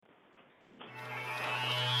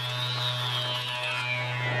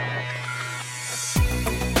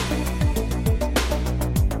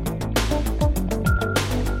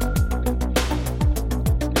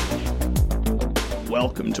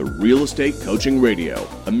Welcome to Real Estate Coaching Radio,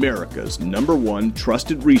 America's #1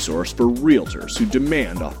 trusted resource for realtors who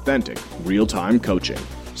demand authentic, real-time coaching.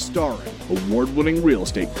 Starring award-winning real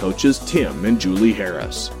estate coaches Tim and Julie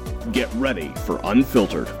Harris. Get ready for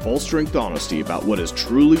unfiltered, full-strength honesty about what is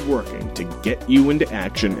truly working to get you into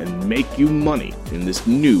action and make you money in this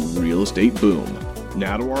new real estate boom.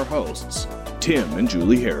 Now to our hosts, Tim and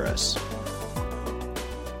Julie Harris.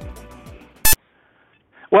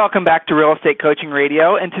 Welcome back to Real Estate Coaching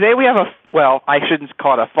Radio, and today we have I shouldn't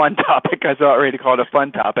call it a fun topic. I thought ready to call it a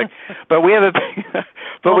fun topic, but we have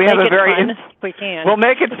We'll make it fun. We can. We'll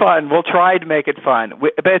make it fun. We'll try to make it fun,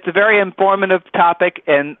 but it's a very informative topic,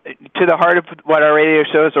 and to the heart of what our radio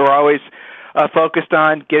shows are always focused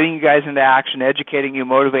on: getting you guys into action, educating you,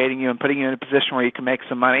 motivating you, and putting you in a position where you can make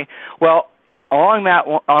some money. Well,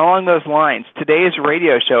 along those lines, today's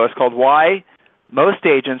radio show is called "Why Most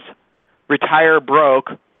Agents Retire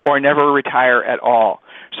Broke or Never Retire at All."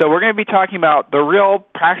 So we're going to be talking about the real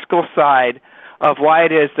practical side of why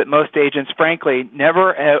it is that most agents, frankly,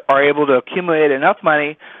 never are able to accumulate enough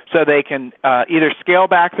money so they can either scale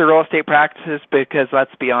back their real estate practices, because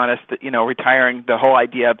let's be honest, retiring, the whole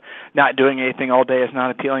idea of not doing anything all day is not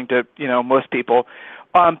appealing to most people.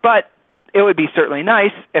 But it would be certainly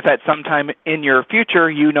nice if at some time in your future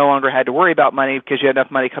you no longer had to worry about money because you had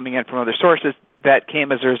enough money coming in from other sources that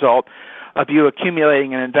came as a result of you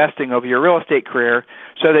accumulating and investing over your real estate career,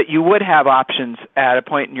 so that you would have options at a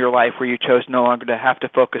point in your life where you chose no longer to have to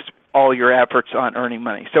focus all your efforts on earning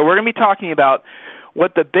money. So we're going to be talking about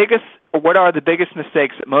what are the biggest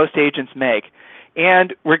mistakes that most agents make.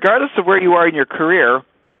 And regardless of where you are in your career,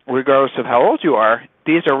 regardless of how old you are,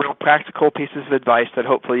 these are real practical pieces of advice that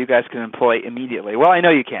hopefully you guys can employ immediately. Well, I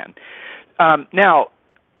know you can. Now,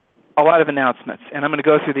 a lot of announcements, and I'm going to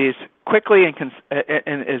go through these quickly and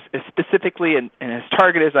as specifically and as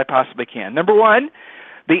targeted as I possibly can. Number one,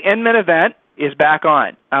 the Inman event is back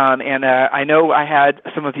on, and I know I had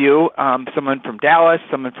some of you, someone from Dallas,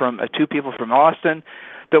 two people from Austin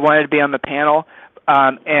that wanted to be on the panel,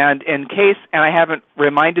 and in case, and I haven't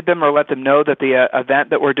reminded them or let them know that the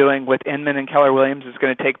event that we're doing with Inman and Keller Williams is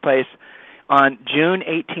going to take place on June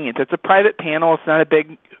 18th. It's a private panel. It's not a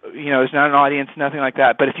big, it's not an audience, nothing like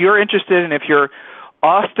that. But if you're interested, and if you're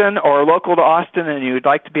Austin or local to Austin and you'd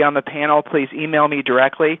like to be on the panel, please email me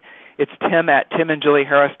directly. It's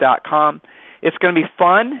tim@timandjulieharris.com. It's going to be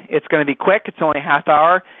fun. It's going to be quick. It's only a half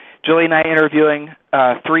hour. Julie and I interviewing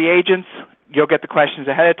 3 agents. You'll get the questions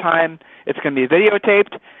ahead of time. It's going to be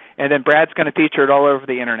videotaped, and then Brad's going to feature it all over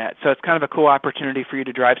the Internet. So it's kind of a cool opportunity for you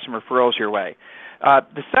to drive some referrals your way.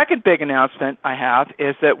 The second big announcement I have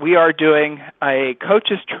is that we are doing a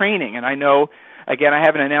coaches training, and I know, again, I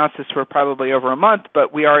haven't announced this for probably over a month,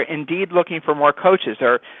 but we are indeed looking for more coaches.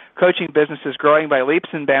 Our coaching business is growing by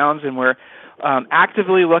leaps and bounds, and we're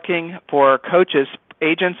actively looking for coaches,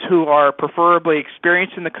 agents who are preferably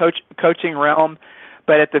experienced in the coaching realm,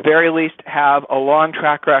 but at the very least have a long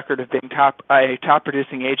track record of being a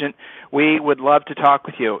top-producing agent. We would love to talk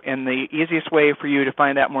with you. And the easiest way for you to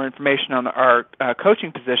find out more information on our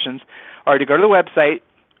coaching positions are to go to the website,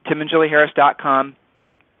 timandjulieharris.com,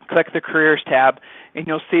 click the Careers tab, and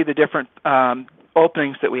you'll see the different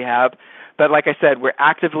openings that we have. But like I said, we're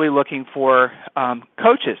actively looking for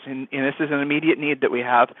coaches, and this is an immediate need that we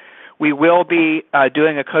have. We will be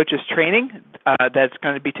doing a coaches training that's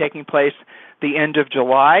going to be taking place the end of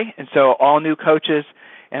July, and so all new coaches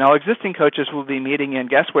and all existing coaches will be meeting in,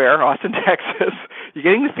 guess where? Austin, Texas. You're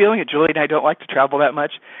getting the feeling that Julie and I don't like to travel that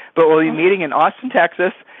much, but we'll be meeting in Austin,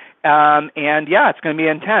 Texas, and yeah, it's going to be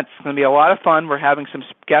intense. It's going to be a lot of fun. We're having some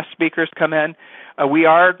guest speakers come in. We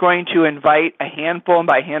are going to invite a handful, and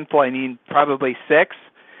by handful I mean probably 6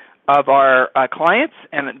 of our clients,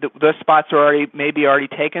 and those spots are maybe already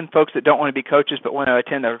taken, folks that don't want to be coaches but want to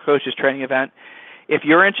attend our coaches training event. If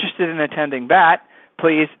you're interested in attending that,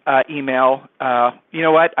 please email. You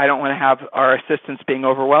know what? I don't want to have our assistants being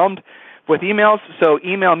overwhelmed with emails, so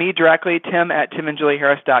email me directly,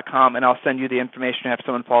 tim@timandjulieharris.com, and I'll send you the information and have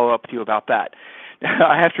someone follow up with you about that.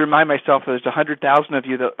 I have to remind myself there's 100,000 of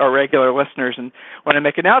you that are regular listeners, and when I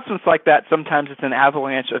make announcements like that, sometimes it's an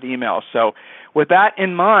avalanche of emails. So with that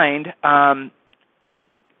in mind,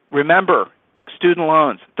 remember, student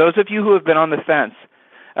loans. Those of you who have been on the fence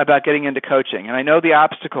about getting into coaching, and I know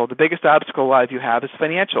the biggest obstacle a lot of you have is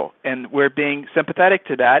financial, and we're being sympathetic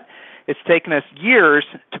to that. It's taken us years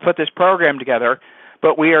to put this program together,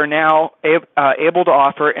 but we are now able to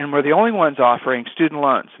offer, and we're the only ones offering, student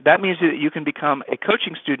loans. That means that you can become a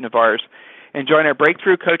coaching student of ours and join our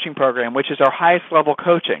Breakthrough Coaching Program, which is our highest level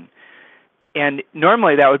coaching. And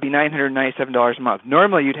normally that would be $997 a month.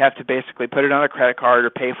 Normally you'd have to basically put it on a credit card or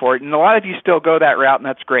pay for it, and a lot of you still go that route, and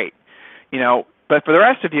that's great. But for the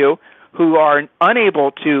rest of you who are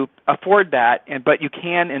unable to afford that, but you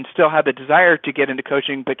can and still have the desire to get into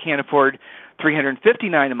coaching but can't afford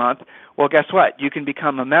 $359 a month, well, guess what? You can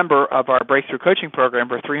become a member of our Breakthrough Coaching Program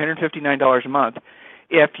for $359 a month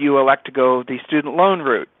if you elect to go the student loan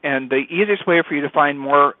route. And the easiest way for you to find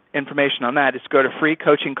more information on that is go to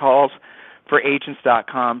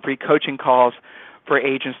freecoachingcallsforagents.com,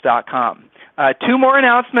 freecoachingcallsforagents.com. Two more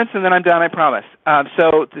announcements, and then I'm done, I promise.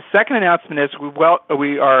 So the second announcement is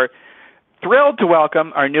we are thrilled to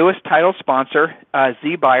welcome our newest title sponsor,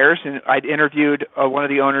 Z Buyers, and I interviewed one of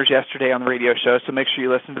the owners yesterday on the radio show, so make sure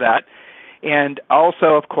you listen to that. And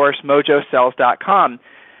also, of course, mojosells.com.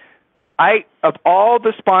 Of all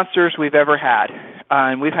the sponsors we've ever had,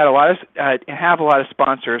 and we've had a lot of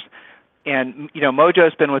sponsors, and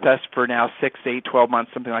Mojo's been with us for now 6, 8, 12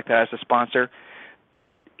 months, something like that, as a sponsor.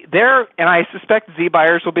 And I suspect Z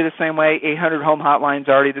Buyers will be the same way. 800 Home Hotline's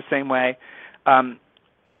already the same way.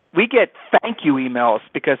 We get thank you emails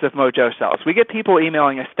because of Mojo Sells. We get people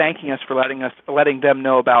emailing us, thanking us for letting them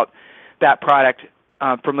know about that product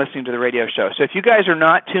from listening to the radio show. So if you guys are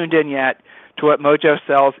not tuned in yet to what Mojo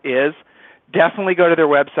Sells is, definitely go to their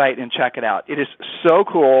website and check it out. It is so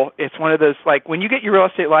cool. It's one of those, like when you get your real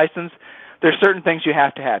estate license, there's certain things you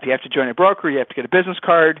have to have. You have to join a broker. You have to get a business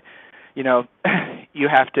card. You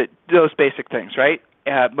have to do those basic things, right?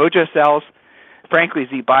 Mojo Sells, frankly,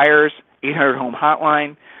 Z Buyers, 800 Home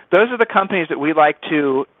Hotline. Those are the companies that we like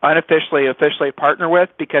to officially partner with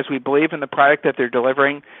because we believe in the product that they're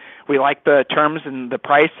delivering. We like the terms and the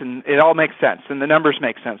price, and it all makes sense, and the numbers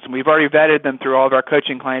make sense. And we've already vetted them through all of our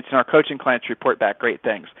coaching clients, and our coaching clients report back great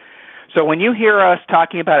things. So when you hear us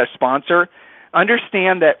talking about a sponsor,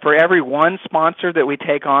 understand that for every one sponsor that we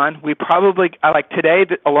take on, we probably, like today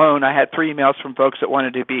alone, I had 3 emails from folks that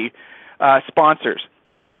wanted to be sponsors.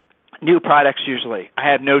 New products usually. They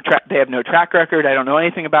have no track record. I don't know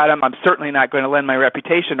anything about them. I'm certainly not going to lend our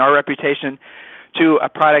reputation, to a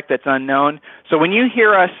product that's unknown. So when you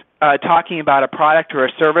hear us talking about a product or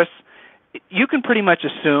a service, you can pretty much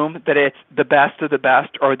assume that it's the best of the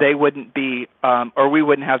best, or they wouldn't be, or we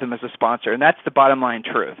wouldn't have them as a sponsor, and that's the bottom line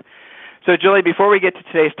truth. So, Julie, before we get to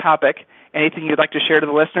today's topic, anything you'd like to share to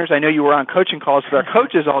the listeners? I know you were on coaching calls with our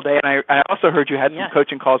coaches all day, and I also heard you had some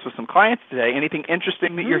coaching calls with some clients today. Anything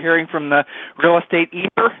interesting that you're hearing from the real estate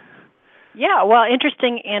ether? Yeah, well,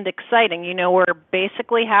 interesting and exciting. We're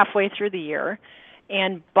basically halfway through the year,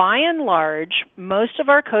 and by and large, most of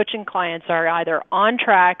our coaching clients are either on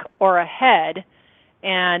track or ahead,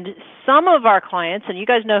 and some of our clients, and you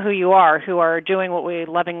guys know who you are, who are doing what we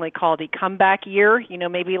lovingly call the comeback year.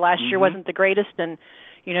 Maybe last year wasn't the greatest, and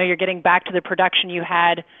you're getting back to the production you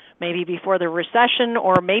had maybe before the recession,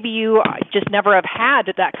 or maybe you just never have had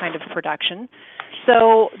that kind of production.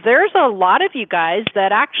 So there's a lot of you guys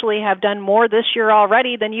that actually have done more this year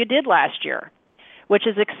already than you did last year, which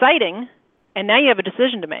is exciting. And now you have a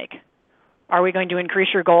decision to make. Are we going to increase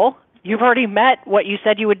your goal? You've already met what you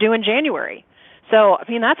said you would do in January. So,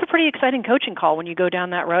 that's a pretty exciting coaching call when you go down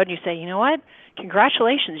that road and you say, you know what,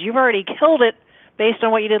 congratulations, you've already killed it based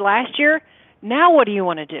on what you did last year. Now what do you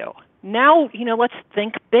want to do? Now, let's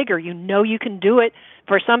think bigger. You can do it.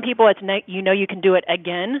 For some people, it's you can do it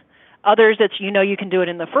again. Others, it's you can do it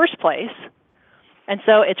in the first place. And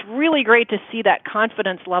so it's really great to see that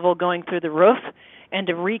confidence level going through the roof and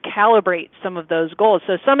to recalibrate some of those goals.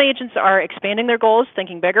 So some agents are expanding their goals,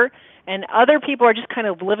 thinking bigger, and other people are just kind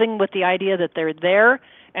of living with the idea that they're there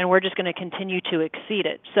and we're just going to continue to exceed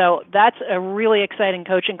it. So that's a really exciting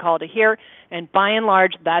coaching call to hear, and by and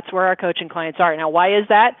large, that's where our coaching clients are. Now, why is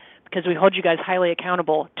that? Because we hold you guys highly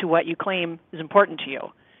accountable to what you claim is important to you.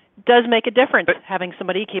 It does make a difference having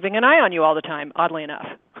somebody keeping an eye on you all the time, oddly enough.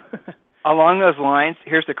 Along those lines,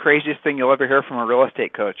 here's the craziest thing you'll ever hear from a real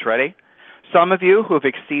estate coach. Ready? Some of you who have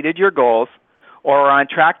exceeded your goals or are on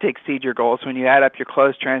track to exceed your goals when you add up your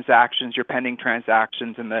closed transactions, your pending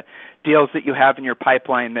transactions, and the deals that you have in your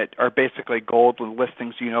pipeline that are basically gold with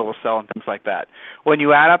listings will sell and things like that. When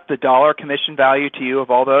you add up the dollar commission value to you of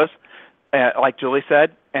all those, like Julie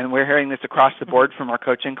said, and we're hearing this across the board from our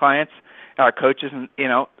coaching clients, our coaches, and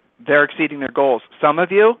they're exceeding their goals. Some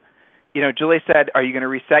of you, Julie said, are you going to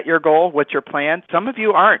reset your goal? What's your plan? Some of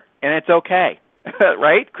you aren't, and it's okay.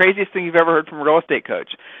 Right? Craziest thing you've ever heard from a real estate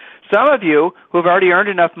coach. Some of you who have already earned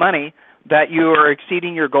enough money that you are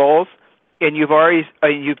exceeding your goals, and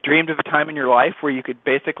you've dreamed of a time in your life where you could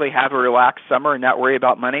basically have a relaxed summer and not worry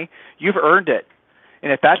about money, you've earned it.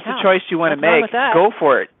 And if that's the choice you want to make, go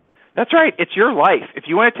for it. That's right. It's your life. If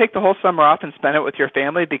you want to take the whole summer off and spend it with your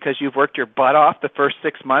family because you've worked your butt off the first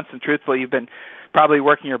 6 months, and truthfully, you've been probably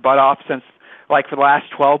working your butt off since for the last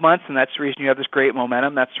 12 months, and that's the reason you have this great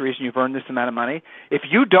momentum. That's the reason you've earned this amount of money. If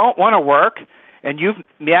you don't want to work and you've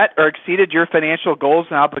met or exceeded your financial goals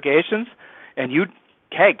and obligations, and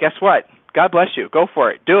hey, guess what? God bless you. Go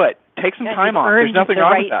for it. Do it. Take some time off. There's nothing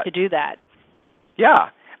wrong with that. To do that.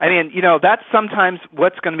 Yeah. I mean, that's sometimes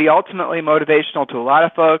what's going to be ultimately motivational to a lot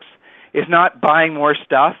of folks is not buying more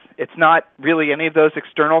stuff. It's not really any of those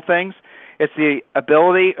external things. It's the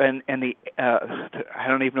ability and the, I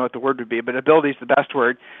don't even know what the word would be, but ability is the best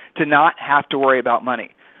word, to not have to worry about money.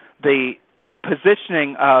 The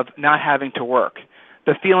positioning of not having to work.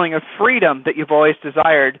 The feeling of freedom that you've always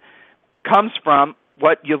desired comes from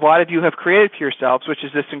what a lot of you have created for yourselves, which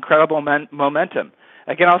is this incredible momentum.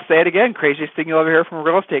 Again, I'll say it again, craziest thing you'll ever hear from a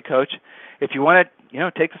real estate coach. If you want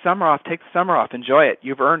to, take the summer off, enjoy it.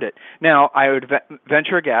 You've earned it. Now, I would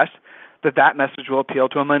venture a guess that message will appeal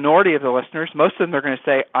to a minority of the listeners. Most of them are going to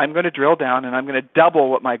say, I'm going to drill down and I'm going to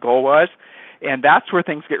double what my goal was. And that's where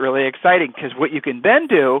things get really exciting, because what you can then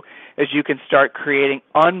do is you can start creating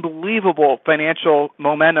unbelievable financial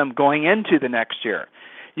momentum going into the next year.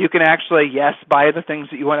 You can actually, yes, buy the things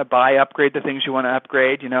that you want to buy, upgrade the things you want to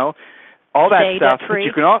upgrade, all that Stay stuff. debt-free.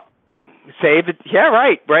 You can all save it. Yeah,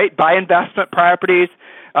 right. Buy investment properties,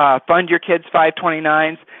 fund your kids'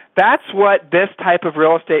 529s. That's what this type of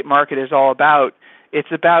real estate market is all about. It's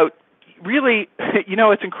about really,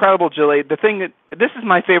 it's incredible, Julie. This is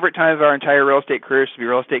my favorite time of our entire real estate careers to be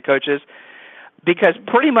real estate coaches, because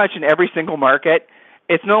pretty much in every single market,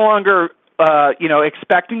 it's no longer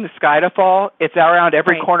expecting the sky to fall. It's around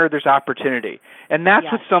every corner there's opportunity. And that's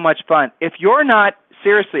what's so much fun. If you're not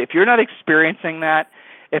experiencing that,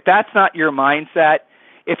 if that's not your mindset,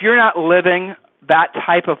 if you're not living that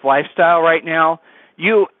type of lifestyle right now,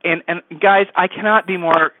 and guys, I cannot be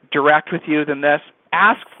more direct with you than this.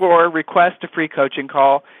 Request a free coaching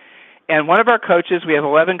call. And one of our coaches, we have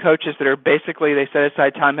 11 coaches that are basically, they set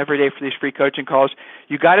aside time every day for these free coaching calls.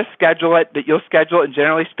 You got to schedule it, but you'll schedule it, and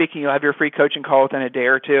generally speaking, you'll have your free coaching call within a day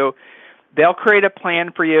or two. They'll create a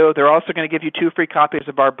plan for you. They're also going to give you 2 free copies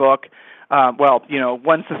of our book.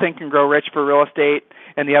 One's The Think and Grow Rich for Real Estate,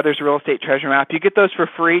 and the other's Real Estate Treasure Map. You get those for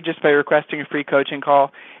free just by requesting a free coaching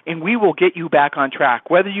call, and we will get you back on track.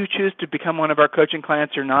 Whether you choose to become one of our coaching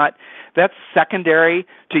clients or not, that's secondary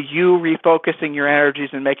to you refocusing your energies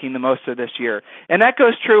and making the most of this year. And that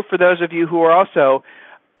goes true for those of you who are also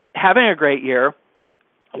having a great year,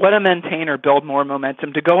 want to maintain or build more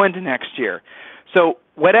momentum to go into next year. So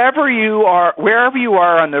wherever you are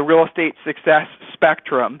on the real estate success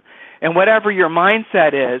spectrum, and whatever your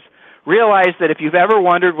mindset is, realize that if you've ever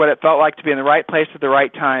wondered what it felt like to be in the right place at the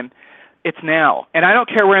right time, it's now. And I don't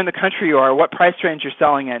care where in the country you are, what price range you're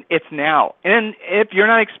selling in, it's now. And if you're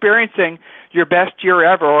not experiencing your best year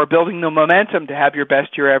ever or building the momentum to have your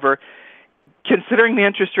best year ever, considering the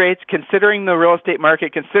interest rates, considering the real estate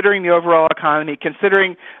market, considering the overall economy,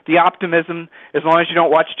 considering the optimism, as long as you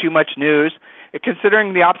don't watch too much news,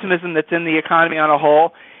 considering the optimism that's in the economy on a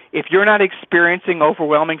whole, if you're not experiencing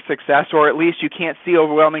overwhelming success, or at least you can't see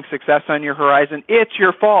overwhelming success on your horizon, it's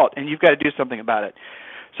your fault, and you've got to do something about it.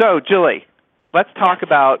 So, Julie, let's talk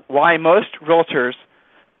about why most realtors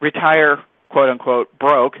retire, quote-unquote,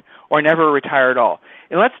 broke, or never retire at all.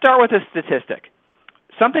 And let's start with a statistic.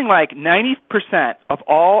 Something like 90% of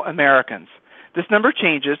all Americans, this number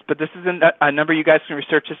changes, but this is a number you guys can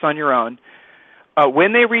research this on your own,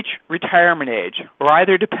 when they reach retirement age, are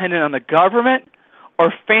either dependent on the government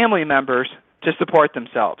or family members to support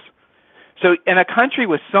themselves. So in a country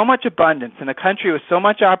with so much abundance, in a country with so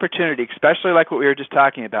much opportunity, especially like what we were just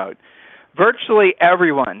talking about, virtually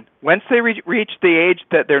everyone, once they reach the age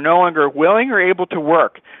that they're no longer willing or able to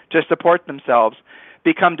work to support themselves,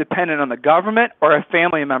 become dependent on the government or a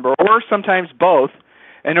family member, or sometimes both,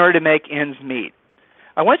 in order to make ends meet.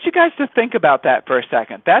 I want you guys to think about that for a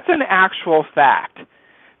second. That's an actual fact.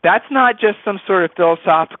 That's not just some sort of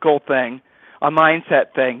philosophical thing, a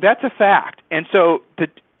mindset thing. That's a fact. And so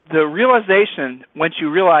the realization, once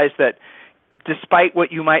you realize that despite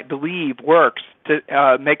what you might believe works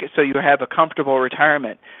to make it so you have a comfortable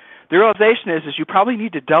retirement, the realization is you probably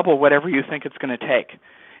need to double whatever you think it's going to take,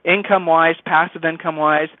 income-wise, passive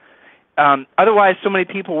income-wise. Otherwise, so many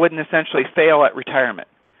people wouldn't essentially fail at retirement.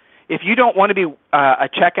 If you don't want to be a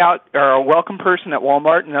checkout or a welcome person at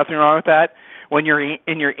Walmart, nothing wrong with that, when you're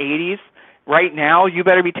in your 80s, right now, you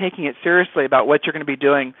better be taking it seriously about what you're going to be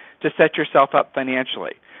doing to set yourself up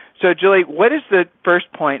financially. So, Julie, what is the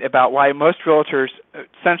first point about why most realtors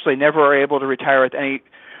essentially never are able to retire with any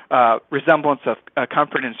resemblance of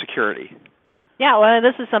comfort and security? Yeah, well,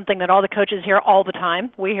 this is something that all the coaches hear all the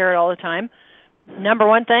time. We hear it all the time. Number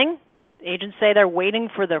one thing, agents say they're waiting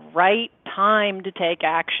for the right time to take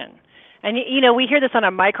action. And, we hear this on a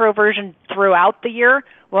micro version throughout the year.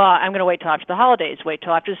 Well, I'm going to wait till after the holidays, wait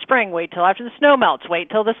till after the spring, wait till after the snow melts, wait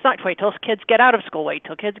till kids get out of school, wait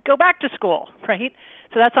till kids go back to school, right?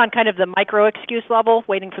 So that's on kind of the micro excuse level,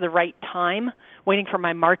 waiting for the right time, waiting for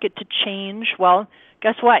my market to change. Well,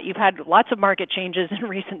 guess what? You've had lots of market changes in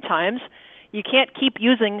recent times. You can't keep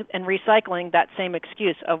using and recycling that same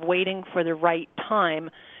excuse of waiting for the right time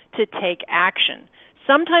to take action.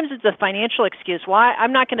 Sometimes it's a financial excuse. Why?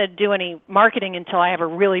 I'm not going to do any marketing until I have a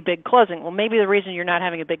really big closing. Well, maybe the reason you're not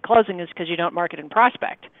having a big closing is because you don't market and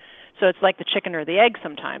prospect. So it's like the chicken or the egg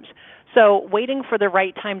sometimes. So waiting for the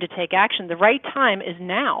right time to take action. The right time is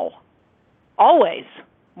now. Always.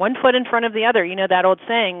 One foot in front of the other. You know that old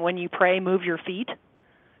saying, when you pray, move your feet?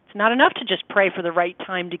 It's not enough to just pray for the right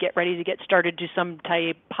time to get ready to get started, do some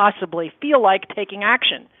type, possibly feel like taking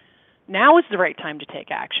action. Now is the right time to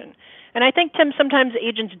take action. And I think, Tim, sometimes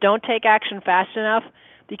agents don't take action fast enough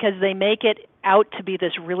because they make it out to be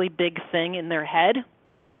this really big thing in their head.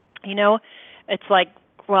 It's like,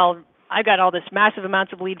 well, I've got all this massive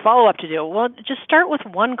amounts of lead follow-up to do. Well, just start with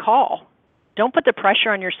one call. Don't put the pressure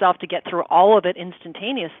on yourself to get through all of it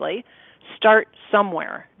instantaneously. Start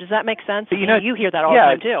somewhere. Does that make sense? You hear that all the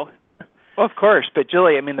time, too. Well, of course. But,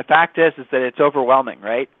 Julie, the fact is that it's overwhelming,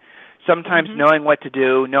 right? Sometimes knowing what to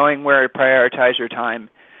do, knowing where to prioritize your time.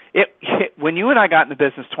 When you and I got in the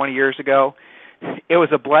business 20 years ago, it was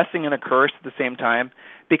a blessing and a curse at the same time,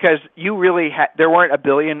 because you really there weren't a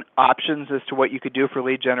billion options as to what you could do for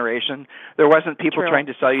lead generation. There wasn't people trying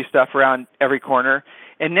to sell you stuff around every corner.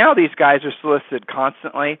 And now these guys are solicited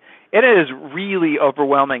constantly. It is really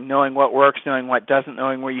overwhelming knowing what works, knowing what doesn't,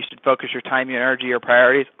 knowing where you should focus your time, your energy, your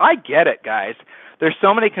priorities. I get it, guys. There's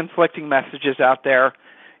so many conflicting messages out there.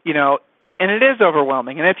 And it is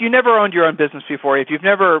overwhelming. And if you never owned your own business before, if you've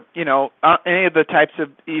never, if you don't have the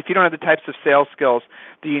types of sales skills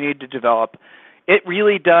that you need to develop, it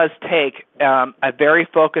really does take a very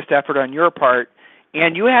focused effort on your part,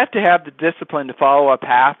 and you have to have the discipline to follow a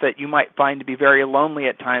path that you might find to be very lonely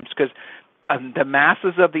at times, because the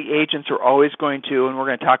masses of the agents are always going to, and we're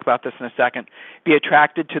going to talk about this in a second, be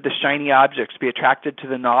attracted to the shiny objects, be attracted to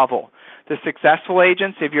the novel. The successful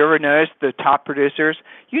agents, if you ever noticed, the top producers,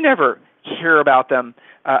 you never hear about them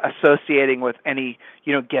associating with any,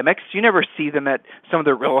 gimmicks. You never see them at some of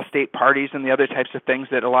the real estate parties and the other types of things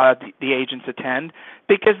that a lot of the agents attend,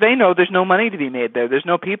 because they know there's no money to be made there. There's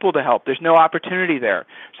no people to help. There's no opportunity there.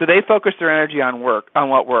 So they focus their energy on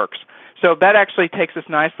what works. So that actually takes us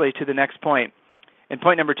nicely to the next point. And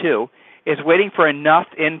point number 2 is waiting for enough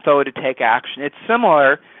info to take action. It's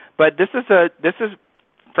similar, but this is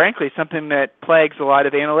frankly something that plagues a lot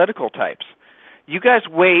of analytical types. You guys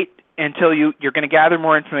wait until you're going to gather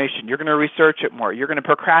more information. You're going to research it more. You're going to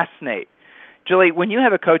procrastinate. Julie, when you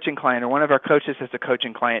have a coaching client, or one of our coaches has a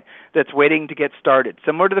coaching client that's waiting to get started,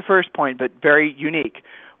 similar to the first point but very unique,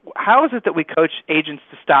 how is it that we coach agents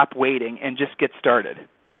to stop waiting and just get started?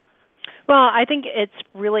 Well, I think it's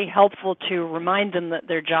really helpful to remind them that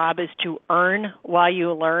their job is to earn while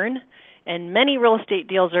you learn. And many real estate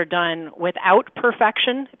deals are done without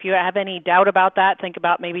perfection. If you have any doubt about that, think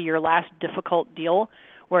about maybe your last difficult deal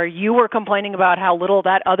where you were complaining about how little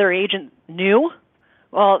that other agent knew.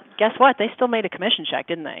 Well, guess what? They still made a commission check,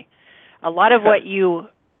 didn't they? A lot of what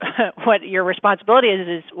your responsibility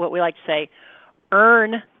is what we like to say,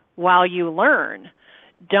 earn while you learn.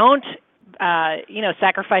 Don't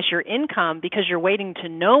sacrifice your income because you're waiting to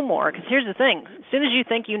know more. Because here's the thing. As soon as you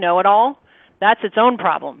think you know it all, that's its own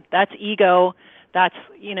problem. That's ego. That's,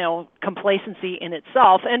 complacency in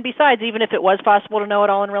itself. And besides, even if it was possible to know it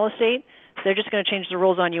all in real estate, they're just going to change the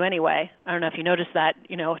rules on you anyway. I don't know if you noticed that,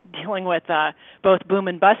 dealing with both boom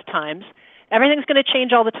and bust times. Everything's going to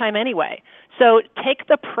change all the time anyway. So take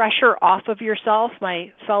the pressure off of yourself,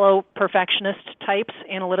 my fellow perfectionist types,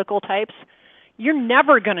 analytical types. You're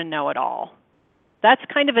never going to know it all. That's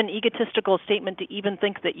kind of an egotistical statement to even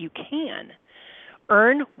think that you can.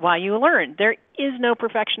 Earn while you learn. There is no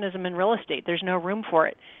perfectionism in real estate. There's no room for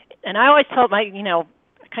it. And I always tell I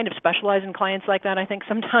kind of specialize in clients like that, I think,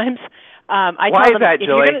 sometimes. Why is that,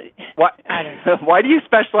 Julie? Why do you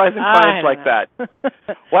specialize in clients like that?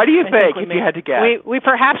 Why do you think, if you had to guess? We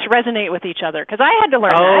perhaps resonate with each other, because I had to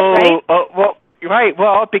learn that, right? Right.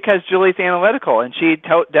 Well, because Julie's analytical, and she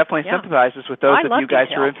definitely sympathizes with those of you guys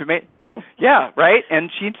who are information. Yeah, right.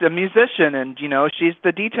 And she's a musician, and she's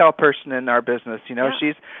the detail person in our business.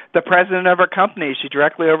 She's the president of her company. She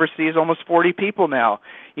directly oversees almost 40 people now.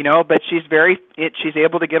 But she's she's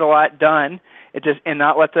able to get a lot done. And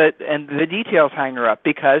not let the details hang her up,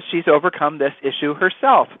 because she's overcome this issue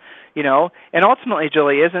herself. And ultimately,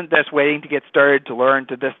 Julie, isn't this waiting to get started to learn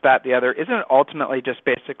to this, that, the other? Isn't it ultimately just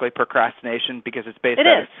basically procrastination because it's based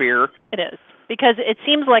out of fear? It is, because it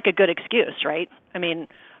seems like a good excuse, right? I mean,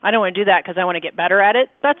 I don't want to do that because I want to get better at it.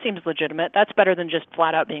 That seems legitimate. That's better than just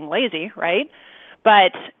flat out being lazy, right?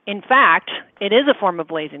 But in fact, it is a form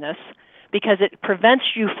of laziness because it prevents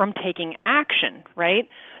you from taking action, right?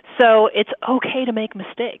 So it's okay to make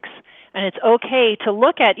mistakes, and it's okay to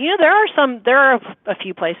look at, there are a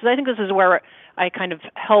few places. I think this is where I kind of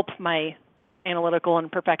help my analytical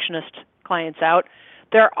and perfectionist clients out.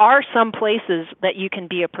 There are some places that you can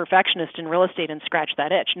be a perfectionist in real estate and scratch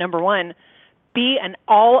that itch. Number one, be an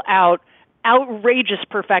all-out, outrageous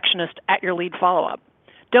perfectionist at your lead follow-up.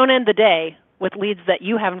 Don't end the day with leads that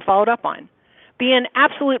you haven't followed up on. Be an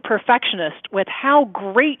absolute perfectionist with how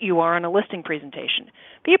great you are on a listing presentation.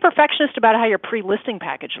 Be a perfectionist about how your pre-listing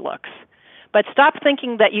package looks. But stop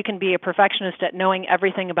thinking that you can be a perfectionist at knowing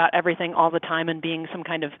everything about everything all the time and being some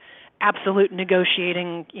kind of absolute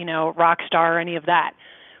negotiating, rock star or any of that.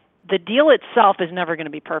 The deal itself is never going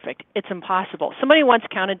to be perfect. It's impossible. Somebody once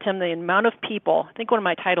counted, Tim, the amount of people, I think one of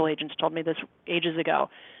my title agents told me this ages ago,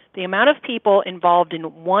 the amount of people involved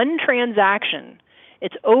in one transaction,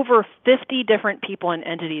 it's over 50 different people and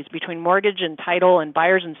entities between mortgage and title and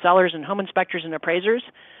buyers and sellers and home inspectors and appraisers.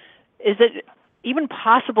 Is it even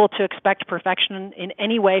possible to expect perfection in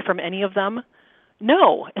any way from any of them?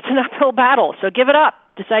 No, it's an uphill battle. So give it up.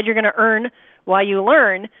 Decide you're going to earn while you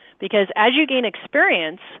learn, because as you gain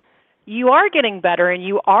experience, you are getting better and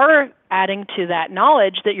you are adding to that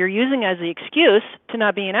knowledge that you're using as the excuse to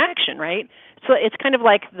not be in action, right? So it's kind of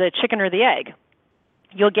like the chicken or the egg.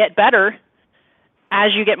 You'll get better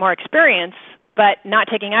as you get more experience, but not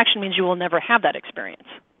taking action means you will never have that experience.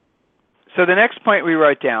 So the next point we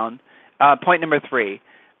wrote down, point number 3,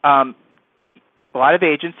 a lot of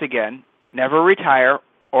agents, again, never retire,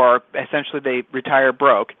 or essentially they retire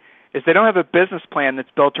broke, is they don't have a business plan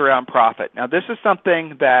that's built around profit. Now, this is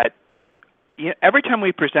something that every time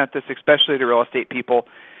we present this, especially to real estate people,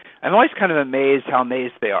 I'm always kind of amazed how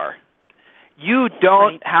amazed they are. You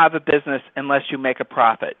don't have a business unless you make a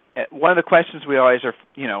profit. One of the questions we always are,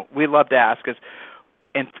 we love to ask is,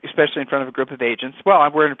 and especially in front of a group of agents. Well,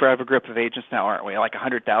 we're in front of a group of agents now, aren't we? Like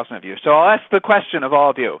 100,000 of you. So I'll ask the question of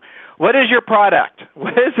all of you. What is your product?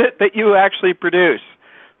 What is it that you actually produce,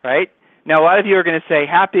 right? Now, a lot of you are going to say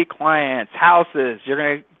happy clients, houses, you're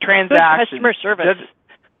going to transactions. Good customer service.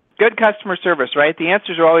 Good customer service, right? The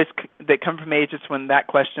answers are always that come from agents when that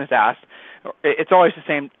question is asked. It's always the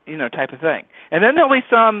same, type of thing. And then there'll be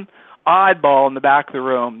some oddball in the back of the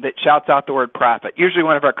room that shouts out the word profit, usually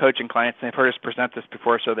one of our coaching clients, and they've heard us present this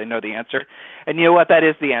before, so they know the answer. And you know what? That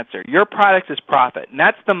is the answer. Your product is profit, and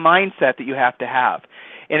that's the mindset that you have to have.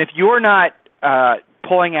 And if you're not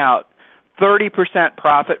pulling out 30%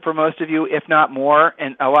 profit for most of you, if not more,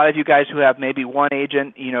 and a lot of you guys who have maybe one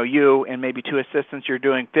agent, you and maybe 2 assistants, you're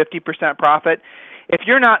doing 50% profit. If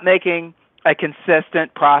you're not making a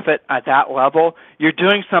consistent profit at that level, you're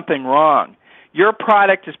doing something wrong. Your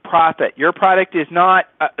product is profit. Your product is not,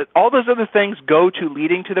 all those other things go to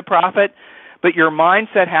leading to the profit, but your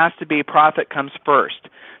mindset has to be profit comes first.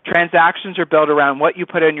 Transactions are built around what you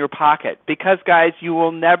put in your pocket, because, guys, you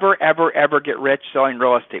will never, ever, ever get rich selling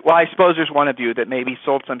real estate. Well, I suppose there's one of you that maybe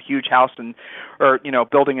sold some huge house or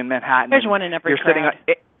building in Manhattan. There's one in every crowd.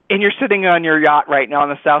 And you're sitting on your yacht right now in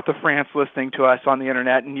the south of France listening to us on the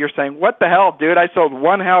internet, and you're saying, what the hell, dude? I sold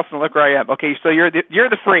one house and look where I am. Okay, so you're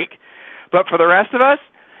the freak. But for the rest of us,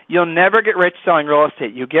 you'll never get rich selling real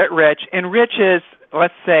estate. You get rich, and rich is,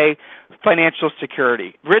 let's say, financial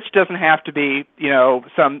security. Rich doesn't have to be,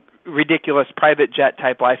 some ridiculous private jet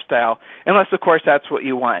type lifestyle, unless, of course, that's what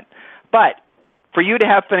you want. But for you to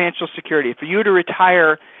have financial security, for you to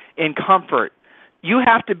retire in comfort, you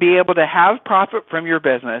have to be able to have profit from your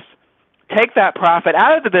business, take that profit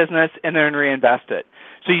out of the business, and then reinvest it.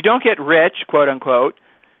 So you don't get rich, quote unquote,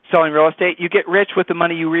 selling real estate. You get rich with the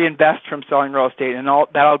money you reinvest from selling real estate, and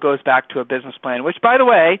that all goes back to a business plan, which, by the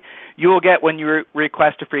way, you will get when you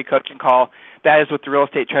request a free coaching call. That is what the Real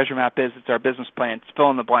Estate Treasure Map is. It's our business plan. It's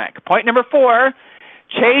fill in the blank. Point number 4,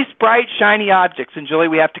 chase bright, shiny objects. And, Julie,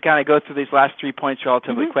 we have to kind of go through these last 3 points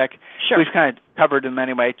relatively quick. Sure. We've kind of covered them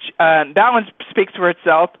anyway. That one speaks for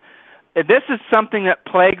itself. This is something that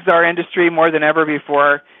plagues our industry more than ever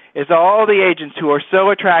before, is all the agents who are so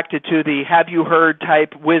attracted to the have you heard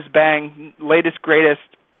type whiz-bang, latest, greatest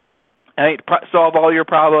solve all your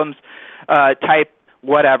problems type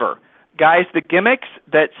whatever. Guys, the gimmicks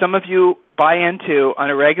that some of you buy into on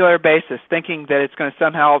a regular basis, thinking that it's going to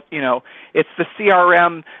somehow, it's the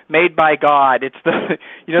CRM made by God, it's the,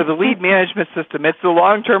 the lead management system, it's the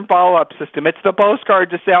long-term follow-up system, it's the postcard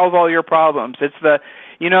to solve all your problems, it's the,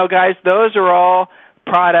 guys, those are all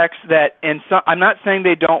products that, I'm not saying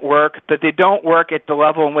they don't work, but they don't work at the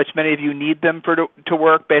level in which many of you need them to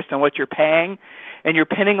work based on what you're paying, and you're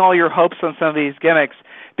pinning all your hopes on some of these gimmicks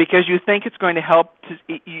because you think it's going to help.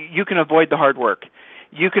 You can avoid the hard work.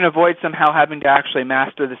 You can avoid somehow having to actually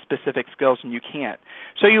master the specific skills, and you can't.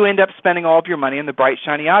 So you end up spending all of your money on the bright,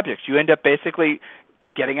 shiny objects. You end up basically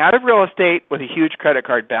getting out of real estate with a huge credit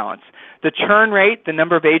card balance. The churn rate, the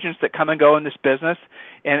number of agents that come and go in this business,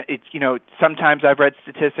 and it's, sometimes I've read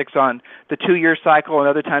statistics on the 2-year cycle and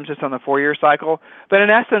other times it's on the 4-year cycle. But in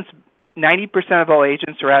essence, 90% of all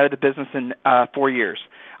agents are out of the business in 4 years.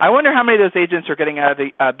 I wonder how many of those agents are getting out of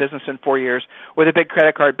the business in 4 years with a big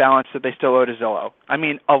credit card balance that they still owe to Zillow. I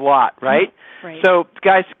mean, a lot, right? Right. So,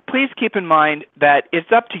 guys, please keep in mind that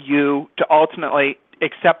it's up to you to ultimately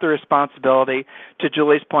accept the responsibility, to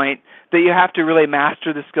Julie's point, that you have to really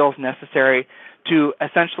master the skills necessary to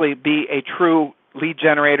essentially be a true lead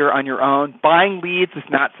generator on your own. Buying leads is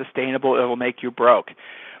not sustainable. It will make you broke.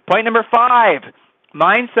 Point number 5.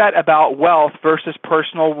 Mindset about wealth versus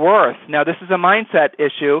personal worth. Now, this is a mindset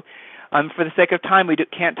issue. For the sake of time, we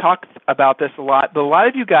can't talk about this a lot, but a lot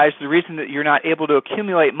of you guys, the reason that you're not able to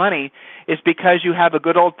accumulate money is because you have a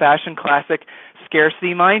good old-fashioned classic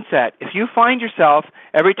scarcity mindset. If you find yourself,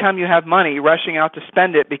 every time you have money, rushing out to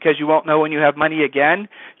spend it because you won't know when you have money again,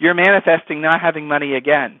 you're manifesting not having money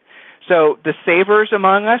again. So the savers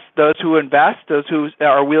among us, those who invest, those who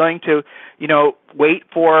are willing to, wait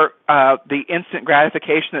for the instant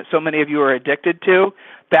gratification that so many of you are addicted to,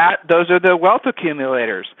 those are the wealth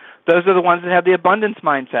accumulators. Those are the ones that have the abundance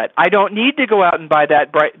mindset. I don't need to go out and buy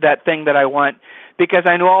that thing that I want because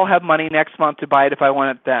I know I'll have money next month to buy it if I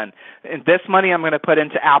want it then. And this money I'm going to put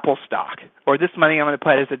into Apple stock, or this money I'm going to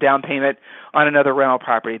put as a down payment on another rental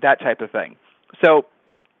property, that type of thing. So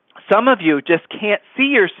some of you just can't see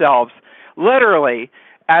yourselves literally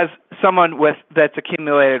as someone that's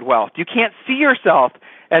accumulated wealth. You can't see yourself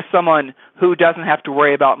as someone who doesn't have to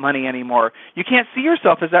worry about money anymore. You can't see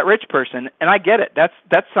yourself as that rich person, and I get it.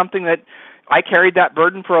 That's something that I carried that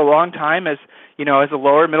burden for a long time as a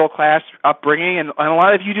lower middle class upbringing, and a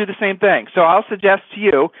lot of you do the same thing. So I'll suggest to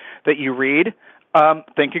you that you read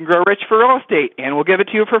Think and Grow Rich for Real Estate, and we'll give it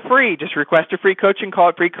to you for free. Just request a free coaching call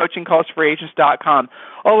at freecoachingcallsforagents.com.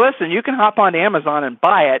 Oh, listen, you can hop on Amazon and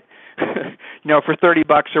buy it, for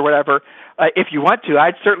 $30 or whatever. If you want to,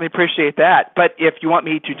 I'd certainly appreciate that. But if you want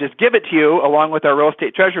me to just give it to you along with our Real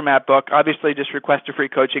Estate Treasure Map book, obviously just request a free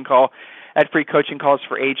coaching call at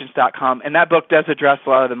freecoachingcallsforagents.com. And that book does address a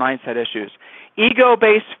lot of the mindset issues.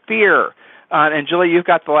 Ego-based fear. And Julie, you've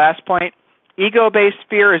got the last point. Ego-based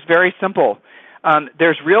fear is very simple.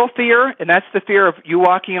 There's real fear, and that's the fear of you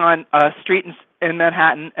walking on a street in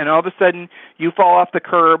Manhattan, and all of a sudden you fall off the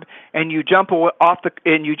curb and you jump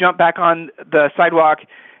back on the sidewalk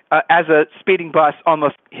as a speeding bus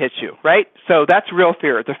almost hits you, right? So that's real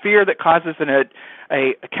fear. The fear that causes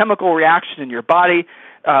a chemical reaction in your body,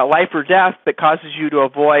 life or death, that causes you to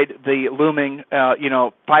avoid the looming,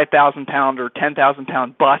 5,000-pound or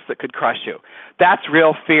 10,000-pound bus that could crush you. That's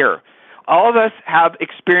real fear. All of us have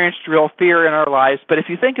experienced real fear in our lives, but if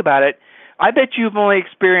you think about it, I bet you've only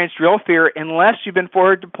experienced real fear unless you've been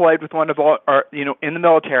forward deployed with in the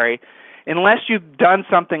military, unless you've done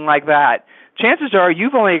something like that. Chances are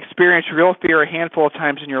you've only experienced real fear a handful of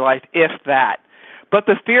times in your life, if that. But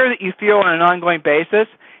the fear that you feel on an ongoing basis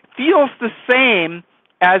feels the same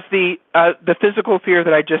as the physical fear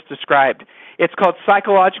that I just described. It's called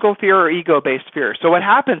psychological fear or ego-based fear. So what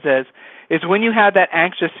happens is when you have that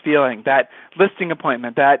anxious feeling, that listing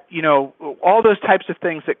appointment, that, all those types of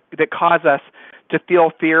things that cause us to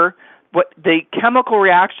feel fear, what the chemical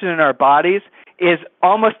reaction in our bodies is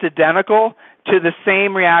almost identical to the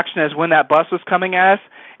same reaction as when that bus was coming at us.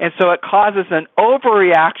 And so it causes an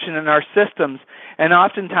overreaction in our systems, and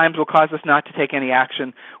oftentimes will cause us not to take any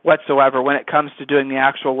action whatsoever when it comes to doing the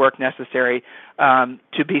actual work necessary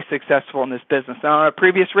to be successful in this business. Now, on a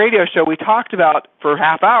previous radio show, we talked about, for a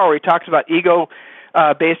half hour, we talked about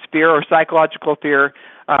ego-based fear or psychological fear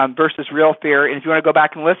versus real fear. And if you want to go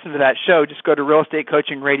back and listen to that show, just go to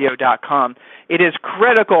realestatecoachingradio.com. It is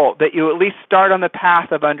critical that you at least start on the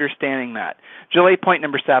path of understanding that. Julie, point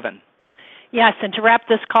number 7. Yes, and to wrap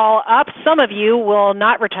this call up, some of you will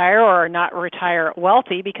not retire or not retire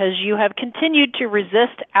wealthy because you have continued to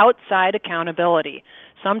resist outside accountability,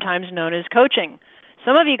 sometimes known as coaching.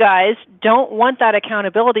 Some of you guys don't want that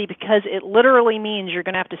accountability because it literally means you're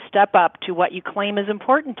going to have to step up to what you claim is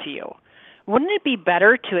important to you. Wouldn't it be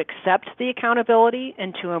better to accept the accountability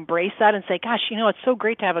and to embrace that and say, gosh, it's so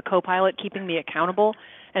great to have a co-pilot keeping me accountable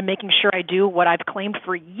and making sure I do what I've claimed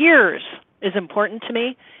for years is important to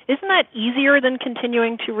me? Isn't that easier than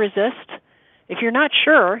continuing to resist? If you're not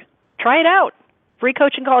sure, try it out.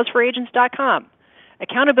 freecoachingcallsforagents.com.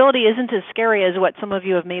 Accountability isn't as scary as what some of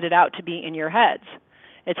you have made it out to be in your heads.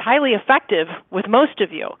 It's highly effective with most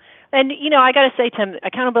of you. And, I got to say, Tim,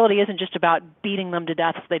 accountability isn't just about beating them to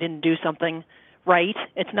death if they didn't do something right.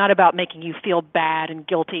 It's not about making you feel bad and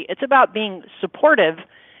guilty. It's about being supportive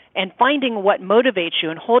and finding what motivates you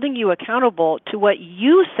and holding you accountable to what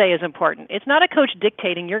you say is important. It's not a coach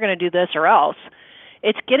dictating you're going to do this or else.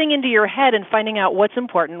 It's getting into your head and finding out what's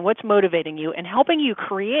important, what's motivating you, and helping you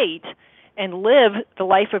create and live the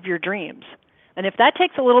life of your dreams. And if that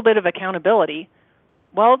takes a little bit of accountability,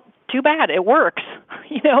 well, too bad. It works.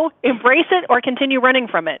 Embrace it or continue running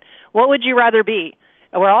from it. What would you rather be?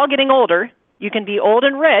 We're all getting older. You can be old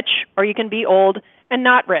and rich, or you can be old and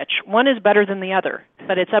not rich. One is better than the other.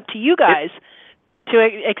 But it's up to you guys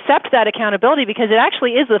to accept that accountability, because it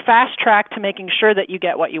actually is the fast track to making sure that you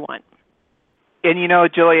get what you want. And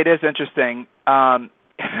Julie, it is interesting.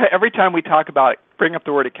 Every time we bring up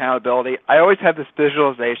the word accountability, I always have this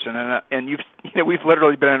visualization, and we've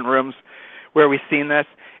literally been in rooms where we've seen this.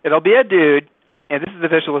 It'll be a dude, and this is the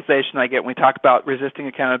visualization I get when we talk about resisting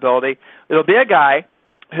accountability. It'll be a guy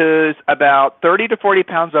who's about 30 to 40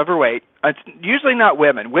 pounds overweight. It's usually not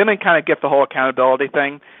women. Women kind of get the whole accountability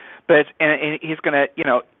thing, but and he's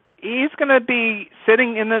gonna be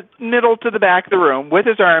sitting in the middle to the back of the room with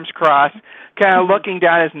his arms crossed, kind of looking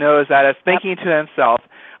down his nose at us, thinking to himself,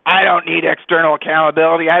 "I don't need external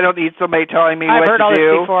accountability. I don't need somebody telling me what to do." I've heard all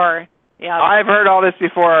this before. Yeah. I've heard all this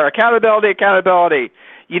before. Accountability.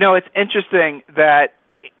 It's interesting that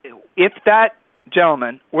if that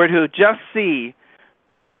gentleman were to just see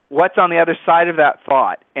what's on the other side of that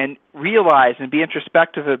thought and realize and be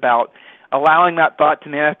introspective about allowing that thought to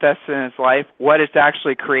manifest in his life, what it's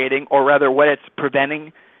actually creating, or rather what it's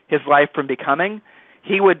preventing his life from becoming,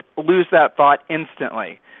 he would lose that thought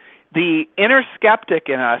instantly. The inner skeptic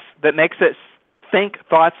in us that makes us think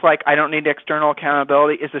thoughts like, I don't need external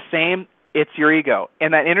accountability, is the same. It's your ego.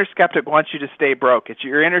 And that inner skeptic wants you to stay broke. It's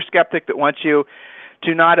your inner skeptic that wants you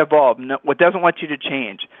to not evolve, what doesn't want you to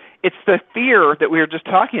change. It's the fear that we were just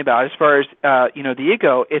talking about as far as, the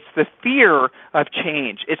ego. It's the fear of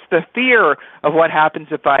change. It's the fear of what happens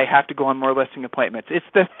if I have to go on more listing appointments. It's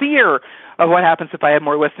the fear of what happens if I have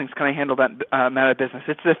more listings. Can I handle that amount of business?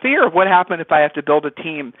 It's the fear of what happens if I have to build a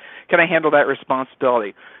team. Can I handle that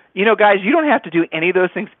responsibility? Guys, you don't have to do any of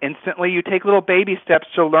those things instantly. You take little baby steps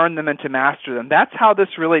to learn them and to master them. That's how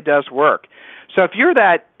this really does work. So if you're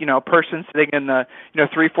that, person sitting in the,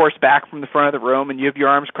 3/4 back from the front of the room and you have your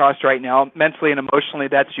arms crossed right now, mentally and emotionally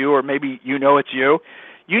that's you, or maybe it's you,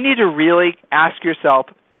 you need to really ask yourself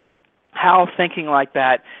how thinking like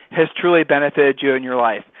that has truly benefited you in your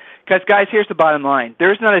life. Because, guys, here's the bottom line.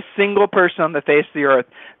 There's not a single person on the face of the earth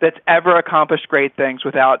that's ever accomplished great things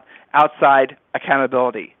without outside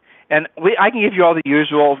accountability. And I can give you all the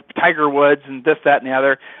usual Tiger Woods and this, that, and the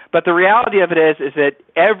other, but the reality of it is that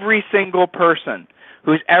every single person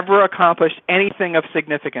who's ever accomplished anything of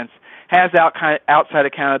significance has outside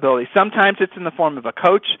accountability. Sometimes it's in the form of a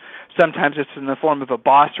coach. Sometimes it's in the form of a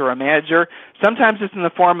boss or a manager. Sometimes it's in the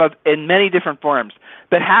form of, in many different forms.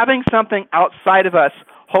 But having something outside of us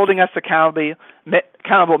holding us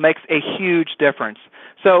accountable makes a huge difference.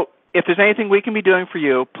 So if there's anything we can be doing for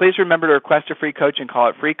you, please remember to request a free coaching call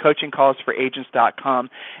at freecoachingcallsforagents.com.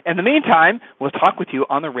 In the meantime, we'll talk with you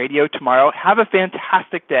on the radio tomorrow. Have a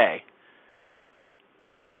fantastic day.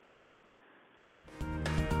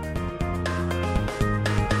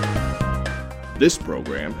 This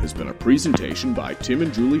program has been a presentation by Tim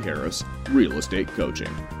and Julie Harris, Real Estate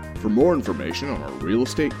Coaching. For more information on our real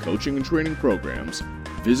estate coaching and training programs,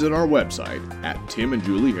 visit our website at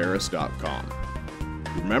timandjulieharris.com.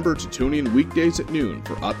 Remember to tune in weekdays at noon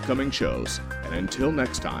for upcoming shows. And until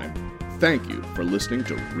next time, thank you for listening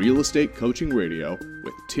to Real Estate Coaching Radio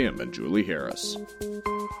with Tim and Julie Harris.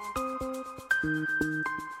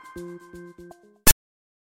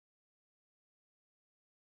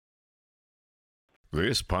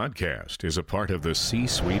 This podcast is a part of the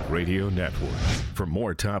C-Suite Radio Network. For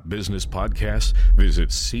more top business podcasts,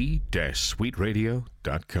 visit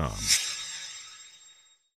c-suiteradio.com.